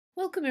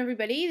Welcome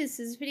everybody, this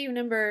is video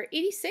number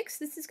 86.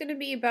 This is going to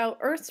be about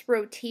Earth's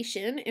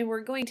rotation, and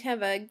we're going to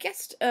have a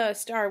guest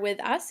star with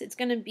us. It's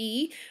going to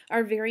be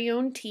our very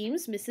own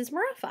team's Mrs.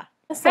 Marafa.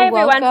 So hi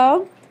everyone.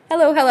 Welcome.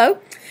 Hello, hello.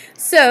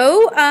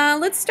 So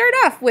let's start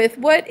off with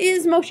what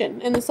is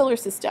motion in the solar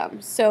system.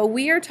 So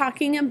we are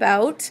talking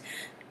about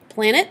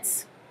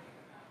planets,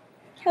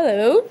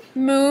 hello,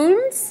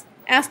 moons,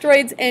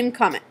 asteroids, and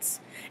comets.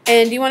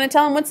 And do you want to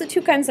tell them what's the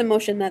two kinds of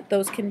motion that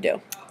those can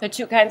do? The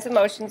two kinds of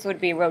motions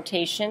would be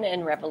rotation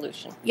and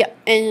revolution. Yep,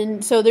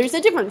 and so there's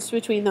a difference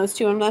between those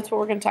two, and that's what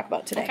we're going to talk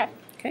about today.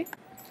 Okay.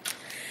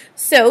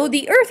 So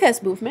the Earth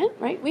has movement,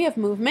 right? We have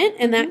movement,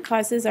 and that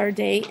causes our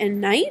day and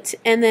night,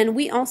 and then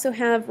we also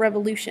have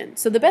revolution.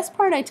 So the best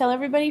part I tell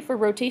everybody for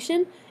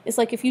rotation is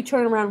like if you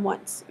turn around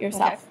once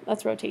yourself,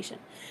 that's rotation.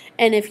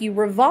 And if you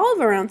revolve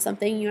around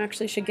something, you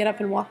actually should get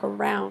up and walk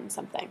around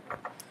something.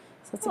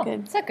 So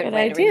that's a good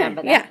way idea. to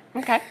remember that.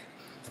 Yeah. Okay.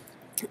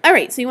 All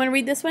right, so you want to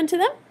read this one to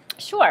them?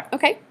 Sure.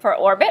 Okay. For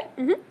orbit,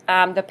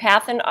 the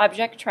path an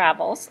object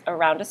travels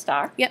around a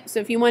star. Yep, so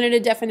if you wanted a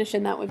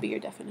definition, that would be your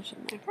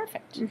definition there.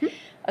 Perfect.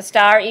 A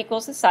star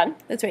equals the sun.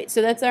 That's right.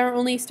 So that's our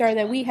only star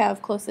that we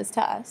have closest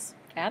to us.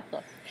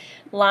 Fabulous.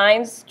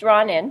 Lines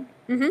drawn in.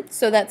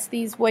 So that's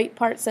these white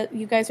parts that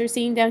you guys are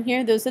seeing down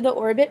here. Those are the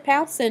orbit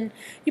paths, and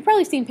you've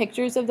probably seen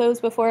pictures of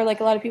those before. Like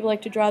a lot of people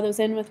like to draw those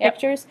in with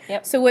pictures.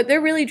 Yep. So what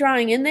they're really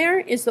drawing in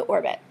there is the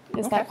orbit,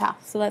 is that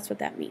path. So that's what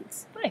that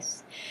means.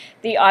 Nice.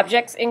 The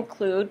objects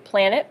include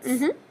planets,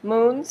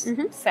 moons,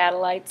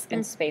 satellites,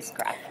 and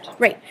spacecraft.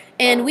 Right.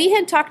 And we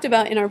had talked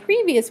about in our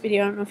previous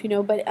video, I don't know if you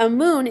know, but a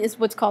moon is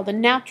what's called a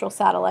natural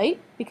satellite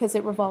because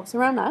it revolves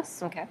around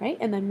us. Okay. Right?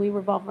 And then we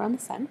revolve around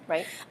the sun.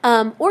 Right.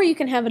 Or you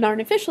can have an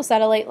artificial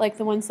satellite like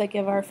the ones that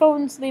give our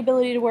phones the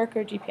ability to work,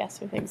 or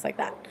GPS or things like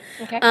that.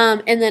 Okay.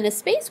 And then a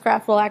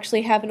spacecraft will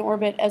actually have an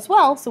orbit as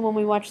well. So when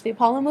we watched the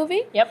Apollo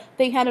movie,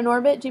 they had an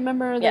orbit. Do you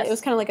remember that? Yes. It was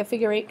kind of like a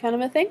figure eight kind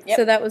of a thing? Yep.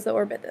 So that was the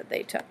orbit that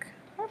they took.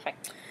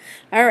 Perfect.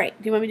 All right.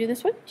 Do you want me to do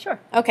this one? Sure.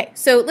 Okay.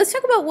 So let's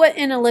talk about what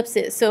an ellipse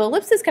is. So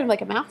ellipse is kind of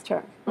like a math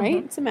term,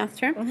 right? It's a math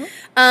term.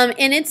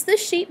 And it's the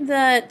shape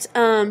that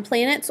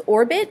planets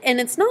orbit,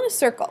 and it's not a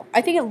circle.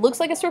 I think it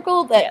looks like a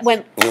circle that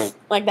went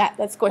like that.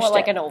 That squished Or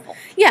like it. an oval.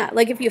 Yeah,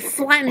 like if you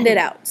flattened it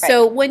out.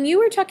 So when you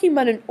were talking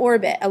about an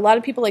orbit, a lot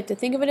of people like to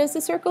think of it as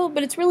a circle,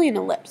 but it's really an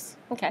ellipse.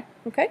 Okay.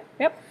 Okay?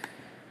 Yep.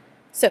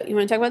 So you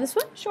want to talk about this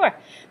one? Sure.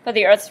 So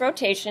the Earth's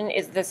rotation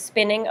is the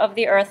spinning of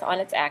the Earth on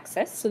its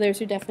axis. So there's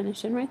your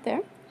definition right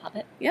there. Love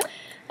it. Yep.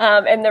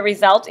 And the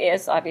result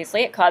is,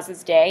 obviously, it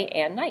causes day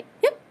and night.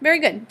 Yep, very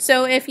good.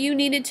 So if you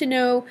needed to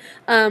know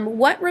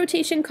what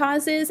rotation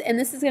causes, and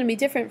this is going to be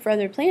different for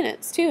other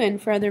planets too, and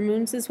for other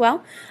moons as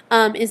well,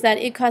 is that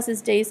it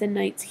causes days and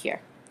nights here.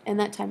 And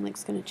that time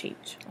link's going to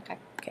change. Okay.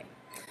 Okay.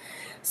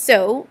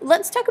 So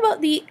let's talk about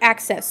the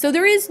axis. So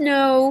there is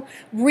no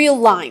real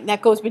line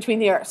that goes between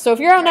the Earth. So if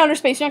you're out in outer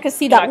space, you're not going to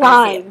see that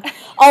line.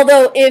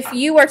 Although if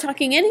you are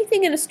talking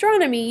anything in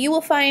astronomy, you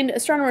will find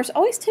astronomers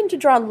always tend to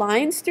draw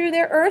lines through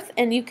their Earth,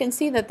 and you can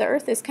see that the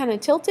Earth is kind of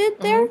tilted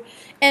there.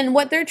 And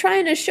what they're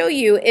trying to show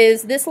you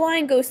is this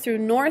line goes through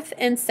north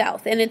and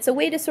south, and it's a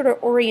way to sort of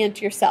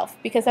orient yourself,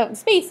 because out in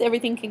space,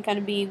 everything can kind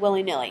of be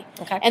willy-nilly.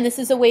 Okay. And this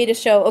is a way to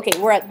show, okay,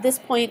 we're at this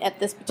point at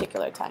this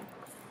particular time.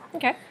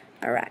 Okay.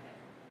 All right.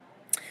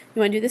 You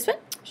want to do this one?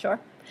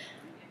 Sure.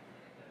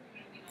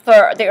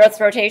 For the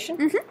Earth's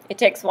rotation, it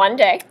takes 1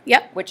 day,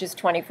 which is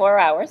 24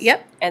 hours.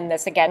 And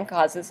this, again,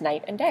 causes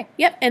night and day.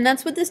 And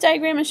that's what this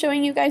diagram is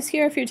showing you guys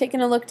here if you're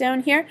taking a look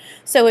down here.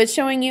 So it's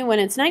showing you when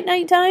it's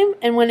nighttime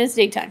and when it's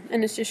daytime.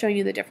 And it's just showing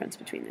you the difference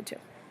between the two.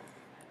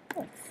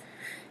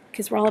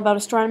 Because we're all about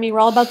astronomy,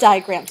 we're all about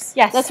diagrams.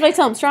 Yes. That's what I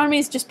tell them. Astronomy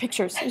is just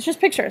pictures. It's just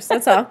pictures,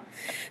 that's all.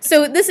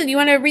 So listen, you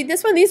want to read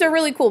this one? These are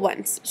really cool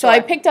ones. So I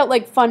picked out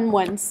like fun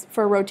ones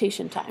for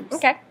rotation times.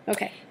 Okay.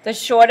 Okay. The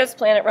shortest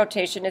planet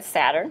rotation is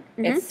Saturn.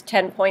 It's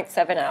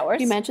 10.7 hours.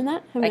 Can you imagine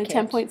that? Having a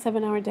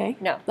 10.7 hour day?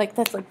 No. Like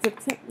that's like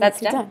that's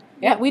done.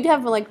 Yeah, we'd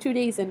have like 2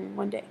 days in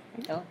 1 day.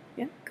 Right? Oh.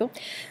 Yeah, cool.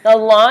 The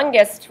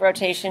longest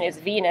rotation is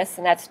Venus,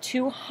 and that's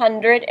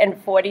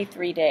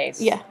 243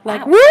 days. Yeah,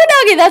 like, woo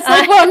doggy, that's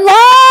like one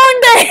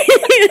long day.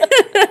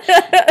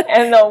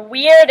 And the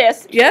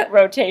weirdest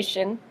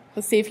rotation,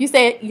 let's see if you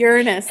say it,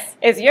 Uranus.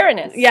 Is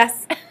Uranus.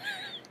 Yes.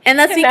 And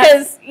that's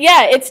because,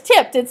 it's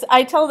tipped.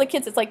 I tell the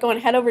kids it's like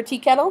going head over tea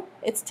kettle.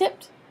 It's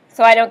tipped.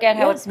 So I don't get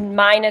how it's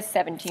minus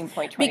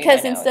 17.29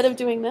 Because instead of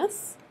doing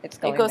this, it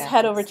goes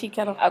head over tea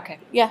kettle. Okay.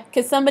 Yeah,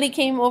 because somebody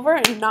came over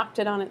and knocked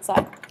it on its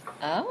side.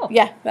 Oh.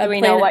 Yeah. Do we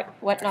know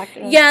what knocked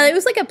it on? Yeah, it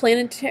was like a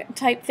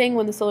planet-type thing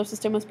when the solar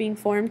system was being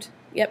formed.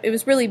 Yep, it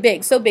was really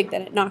big, so big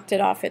that it knocked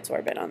it off its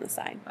orbit on the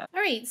side. All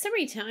right,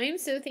 summary time.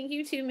 So thank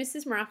you to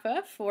Mrs.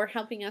 Marafa for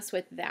helping us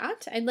with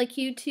that. I'd like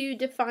you to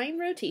define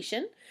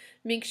rotation.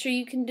 Make sure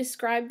you can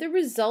describe the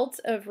results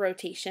of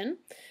rotation.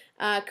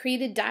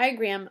 Create a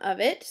diagram of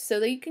it so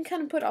that you can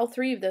kind of put all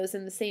three of those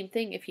in the same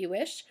thing if you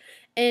wish.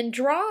 And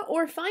draw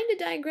or find a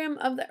diagram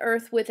of the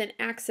Earth with an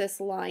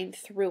axis line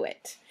through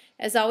it.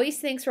 As always,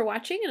 thanks for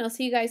watching, and I'll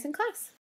see you guys in class.